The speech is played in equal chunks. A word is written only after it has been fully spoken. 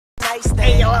nightstand.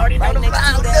 Hey, y'all already know the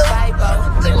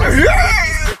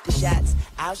shots.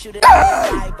 I'll shoot it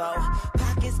at the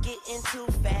pockets getting too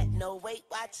fat. No weight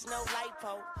watch, no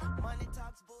lipo. Money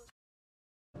talks bullshit.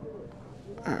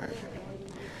 Alright.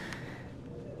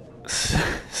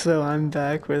 So I'm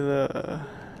back with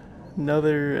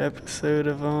another episode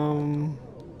of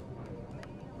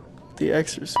The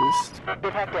Exorcist.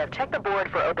 Detective, check the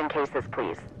board for open cases,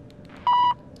 please.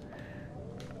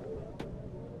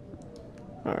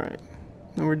 Alright.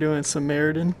 And we're doing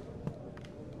Samaritan.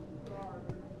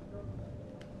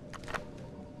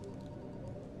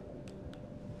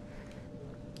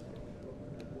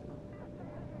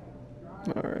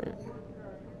 Alright.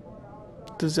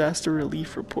 Disaster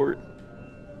relief report.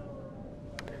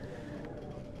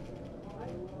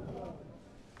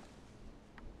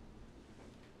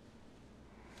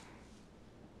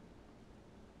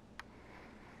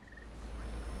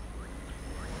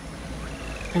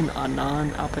 An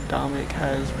Anon epidemic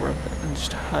has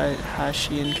ravaged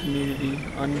Haitian community,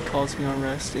 causing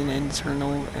unrest and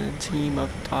internal, and a team of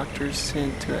doctors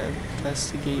sent to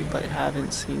investigate but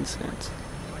haven't seen since.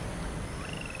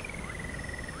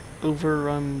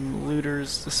 Overrun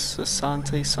looters, the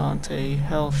Sante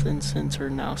Health and Center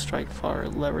now strike fire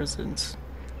at residents.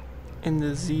 And the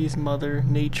disease mother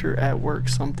nature at work,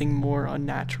 something more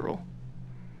unnatural.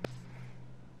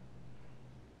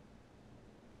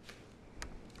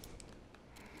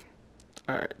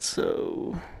 Alright,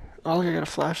 so oh look, I got a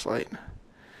flashlight.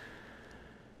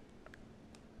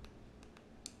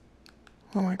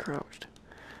 Oh, I crouched.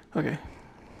 Okay.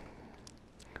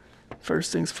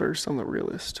 First things first, I'm the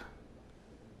realist.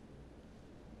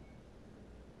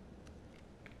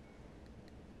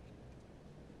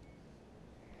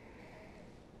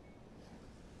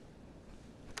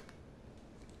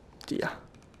 Yeah,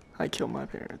 I killed my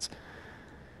parents.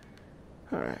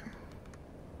 Alright.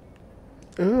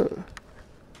 Ugh.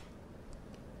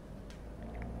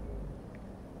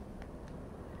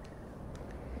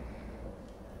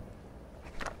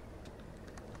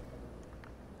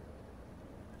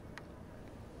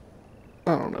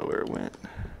 I don't know where it went.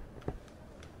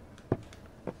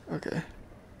 Okay.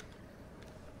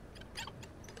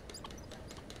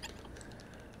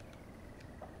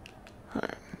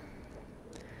 Alright.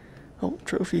 Oh,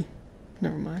 trophy.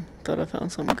 Never mind. Thought I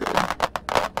found something good.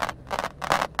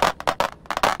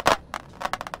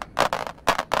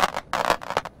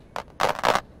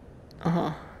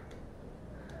 Uh-huh.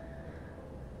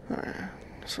 Alright.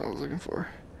 That's what I was looking for.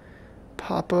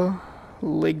 Papa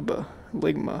Ligma.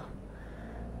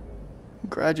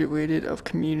 Graduated of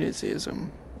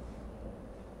communism.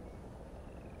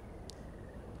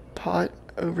 Pot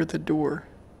over the door.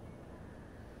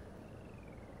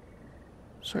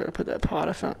 So I gotta put that pot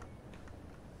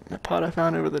I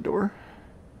found over the door.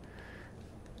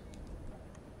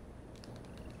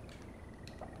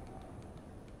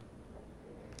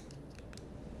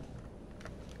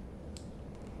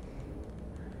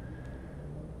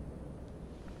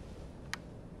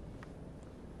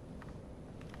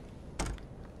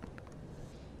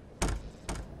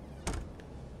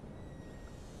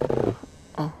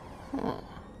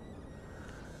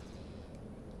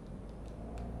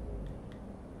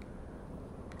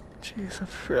 Jeez, I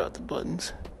forgot the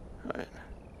buttons. Alright.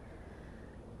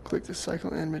 Click the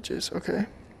cycle images. Okay.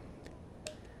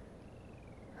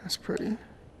 That's pretty.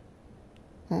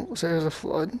 Oh, so there's a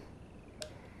flood.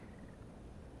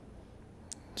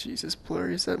 Jesus,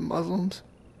 blurry. Is that Muslims?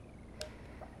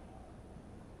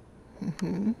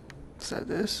 Is that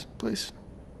this place?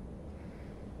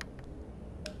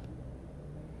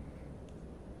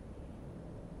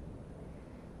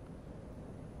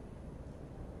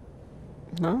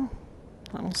 No,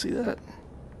 I don't see that.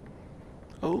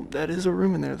 Oh, that is a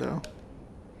room in there, though.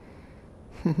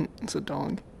 It's a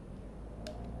dong.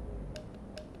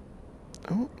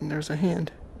 Oh, and there's a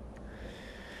hand.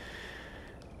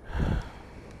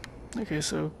 Okay,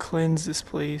 so cleanse this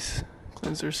place.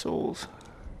 Cleanse their souls.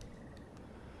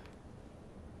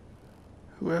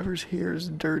 Whoever's here is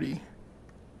dirty.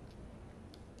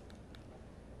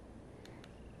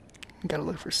 Gotta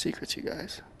look for secrets, you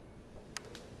guys.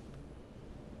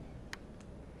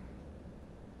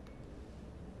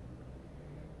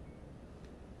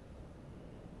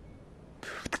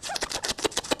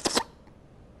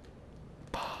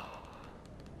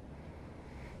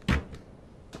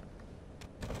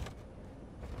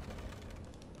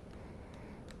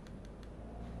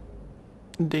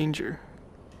 Danger.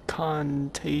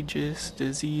 Contagious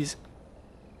disease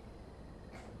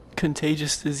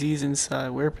inside.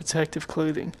 Wear protective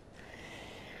clothing.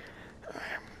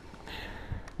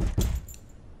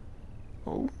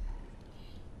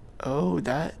 Oh,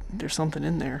 there's something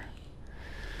in there.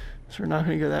 So we're not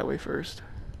gonna go that way first.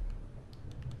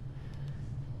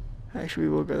 Actually,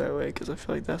 we will go that way because I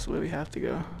feel like that's the way we have to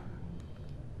go.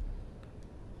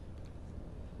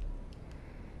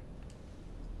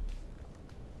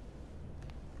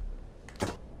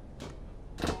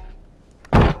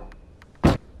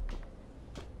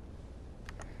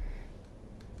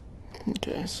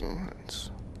 Okay, so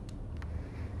that's...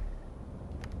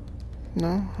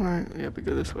 No? Alright, yeah, we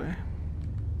go this way.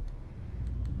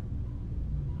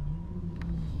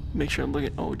 Make sure I'm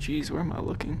looking... Oh, geez, where am I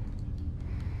looking?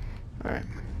 Alright.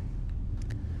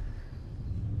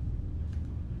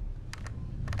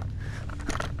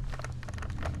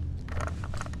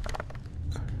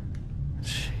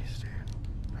 Jeez, dude.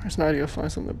 It's not gonna find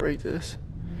something to break this.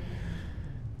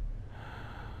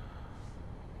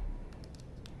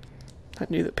 I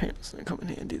knew the paint was gonna come in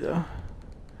handy, though.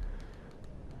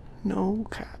 No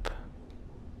cap.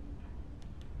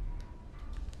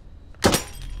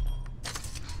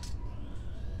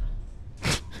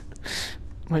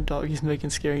 My dog is making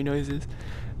scary noises.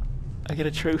 I get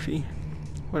a trophy.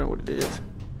 I don't know what it is.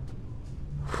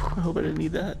 I hope I didn't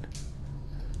need that.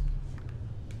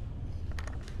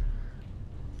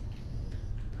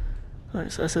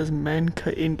 Alright, so that says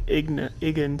Manka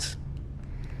Iggins.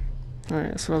 Alright,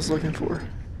 that's what I was looking for.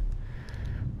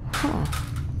 Huh.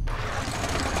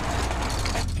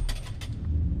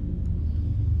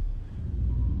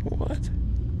 What?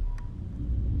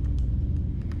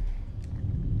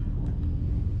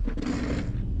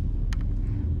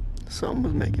 Someone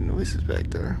was making noises back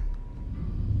there.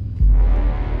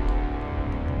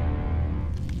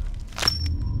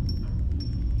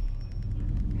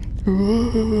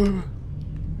 I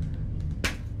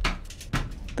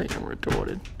think I'm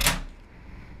retorted.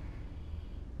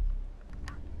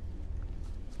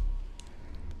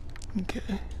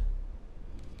 Okay.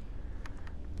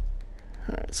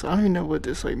 Alright, so I don't even know what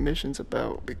this like mission's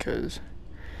about because...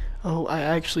 Oh, I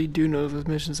actually do know what this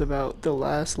mission's about. The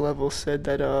last level said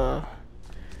that, oh,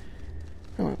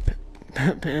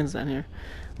 Pan's down here.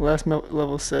 The last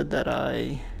level said that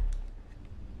I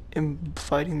am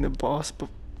fighting the boss.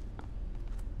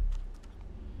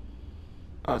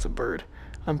 Oh, it's a bird.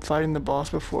 I'm fighting the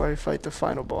boss before I fight the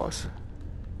final boss.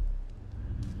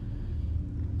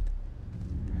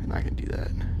 And I can do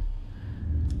that.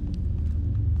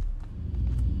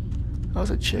 Oh,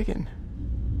 it's a chicken.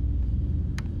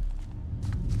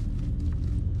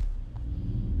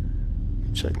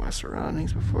 Check my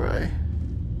surroundings before I...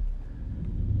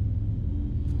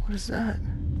 What is that?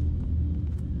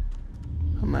 I'm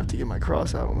gonna have to get my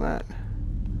cross out on that.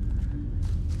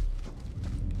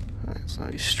 Alright, so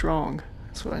he's strong.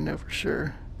 That's what I know for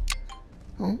sure.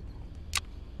 Oh.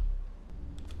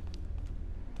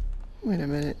 Wait a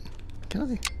minute. Can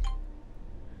I?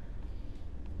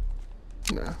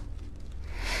 No.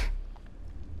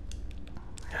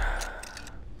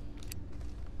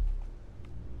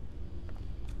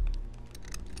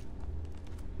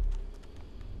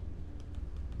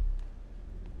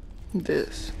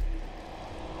 This.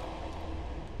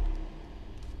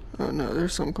 Oh no,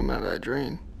 there's something coming out of that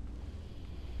drain.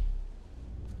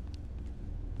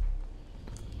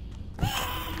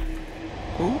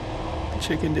 Oh, the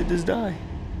chicken did just die.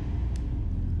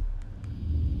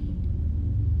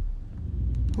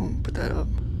 Oh, put that up.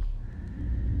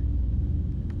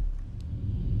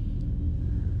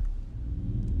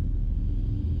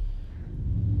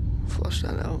 Flush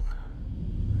that out.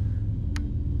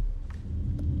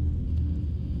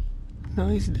 No,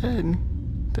 he's dead.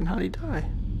 Then how'd he die?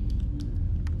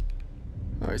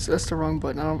 Alright, so that's the wrong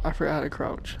button. I forgot how to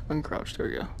crouch. Uncrouch, there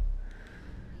we go.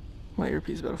 My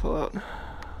earpiece is about to fall out.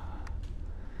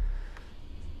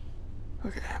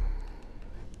 Okay.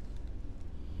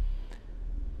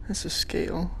 That's a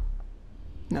scale.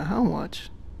 Now how much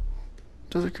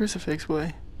does a crucifix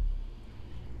weigh?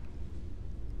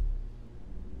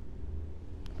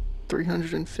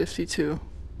 352.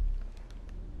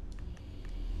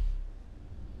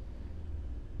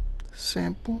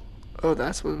 Sample? Oh,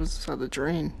 that's what was inside the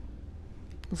drain.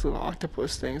 Those little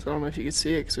octopus things. I don't know if you could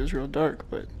see it because it was real dark,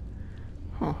 but...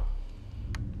 Huh.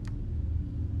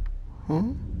 Huh?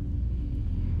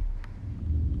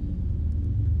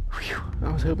 Whew.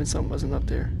 I was hoping something wasn't up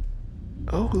there.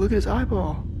 Oh, look at his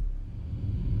eyeball.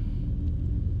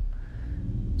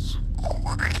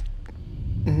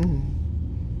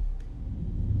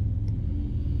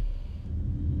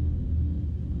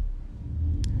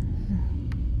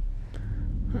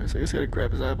 Alright, so I guess I gotta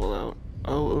grab his eyeball out.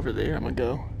 Oh, over there, I'm gonna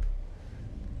go.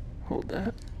 Hold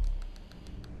that.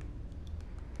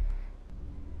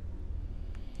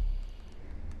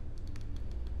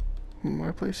 One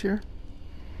more place here.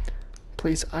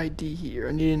 Place ID here.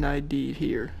 I need an ID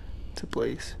here to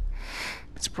place.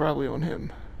 It's probably on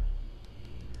him.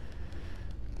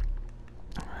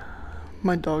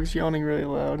 My dog's yawning really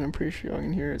loud, and I'm pretty sure y'all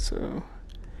can hear it, so...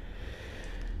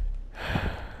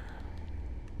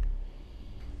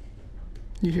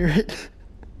 You hear it?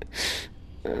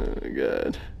 Oh my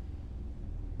god.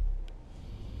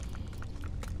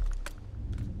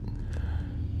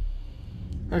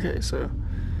 Okay, so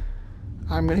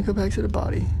I'm gonna go back to the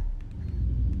body.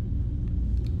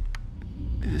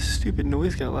 This stupid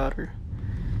noise got louder.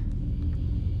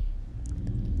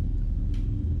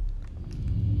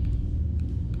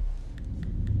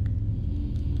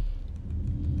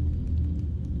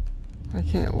 I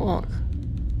can't walk.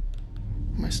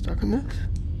 Am I stuck on this?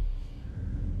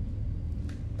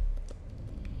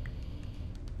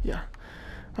 Yeah.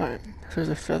 Alright, so there's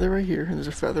a feather right here, and there's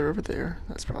a feather over there.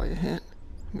 That's probably a hint.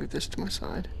 Move this to my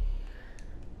side.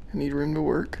 I need room to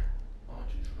work. Why don't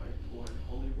you try pouring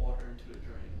holy water into a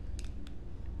drain?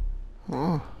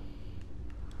 Oh.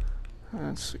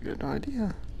 That's a good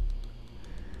idea.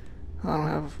 I don't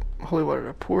have holy water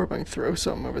to pour, but I can throw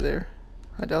something over there.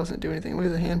 I doubt it's gonna do anything. Look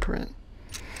at the handprint.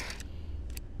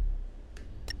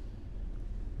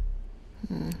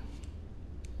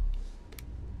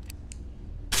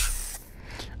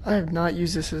 I have not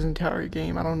used this entire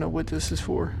game. I don't know what this is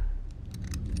for.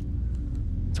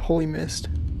 It's holy mist.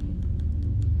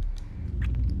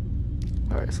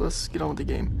 Alright, so let's get on with the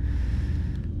game.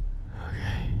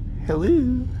 Okay.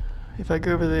 Hello? If I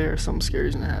go over there, something scary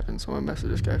is gonna happen, so I'm gonna mess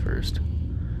with this guy first.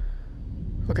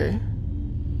 Okay.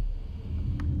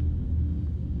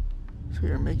 So we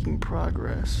are making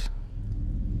progress.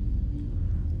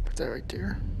 Put that right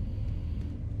there.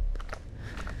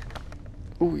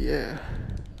 Oh yeah.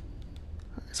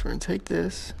 Alright, so we're gonna take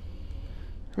this.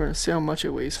 We're gonna see how much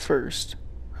it weighs first.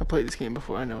 I played this game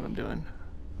before, I know what I'm doing.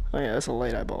 Oh yeah, that's a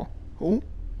light eyeball. Oh.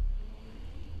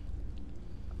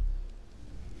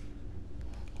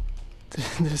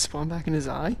 Did it spawn back in his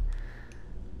eye?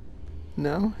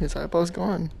 No, his eyeball's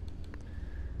gone.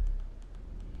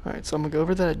 Alright, so I'm gonna go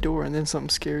over that door and then something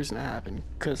scary is gonna happen.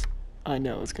 Because I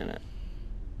know it's gonna...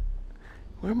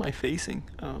 Where am I facing?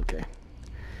 Oh, okay.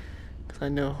 Because I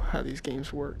know how these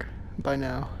games work by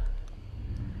now.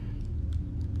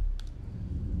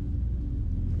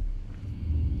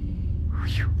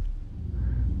 Whew.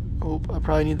 Oh, I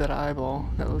probably need that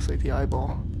eyeball. That looks like the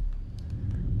eyeball.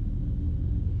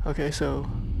 Okay, so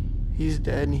he's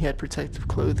dead and he had protective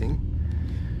clothing.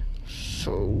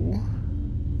 So...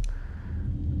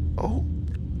 Oh,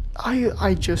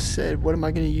 I just said, what am I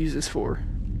going to use this for?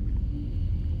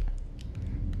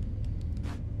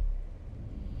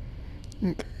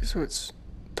 Okay, so it's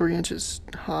 3 inches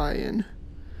high and,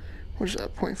 what is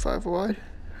that, 0.5 wide?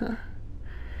 Huh.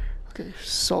 Okay,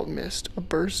 salt mist. A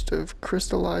burst of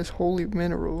crystallized holy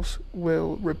minerals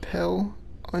will repel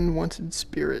unwanted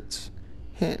spirits.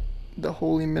 Hint, the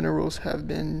holy minerals have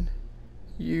been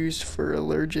used for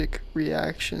allergic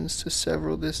reactions to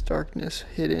several this darkness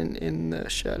hidden in the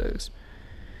shadows.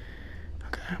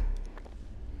 Okay.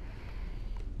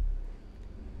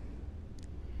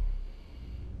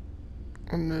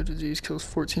 Unknown disease kills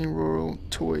 14 rural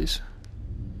toys.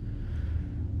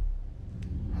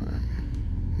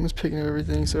 I'm just picking up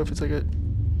everything, so if it's like a...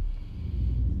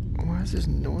 Why is this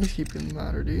noise keeping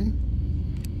louder, dude?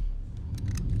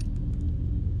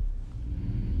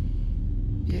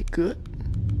 Yeah, good.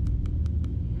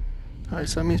 Alright,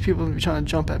 so that means people will be trying to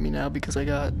jump at me now because I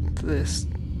got this.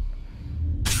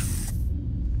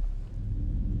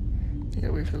 Yeah,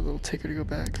 wait for the little ticker to go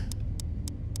back.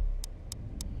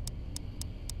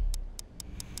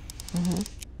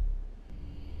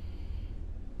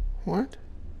 What?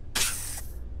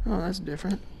 Oh, that's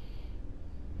different.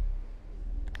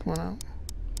 Come on out.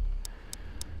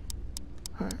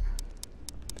 Alright.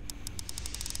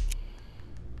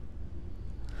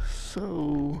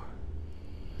 So...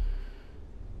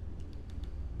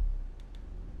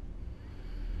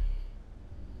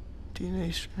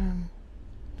 DNA strand.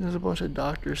 There's a bunch of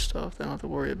doctor stuff that I don't have to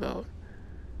worry about.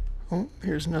 Oh,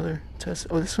 here's another test.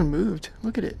 Oh, this one moved.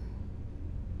 Look at it.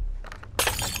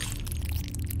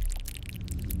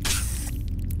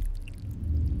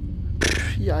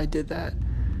 Yeah, I did that.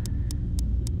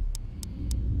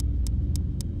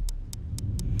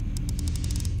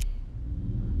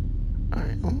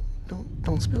 Alright, oh,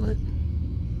 don't spill it.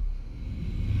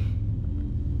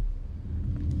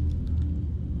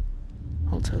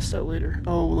 I'll test that later.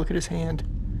 Oh, look at his hand.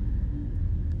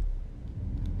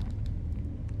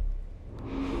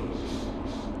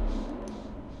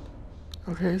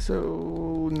 Okay,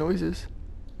 so noises.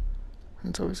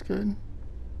 That's always good.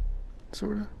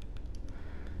 Sorta.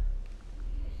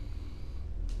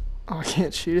 Oh, I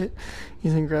can't shoot it.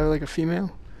 You think grab it like a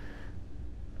female?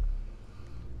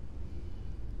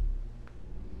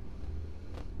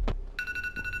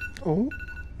 Oh,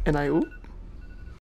 and I, oh.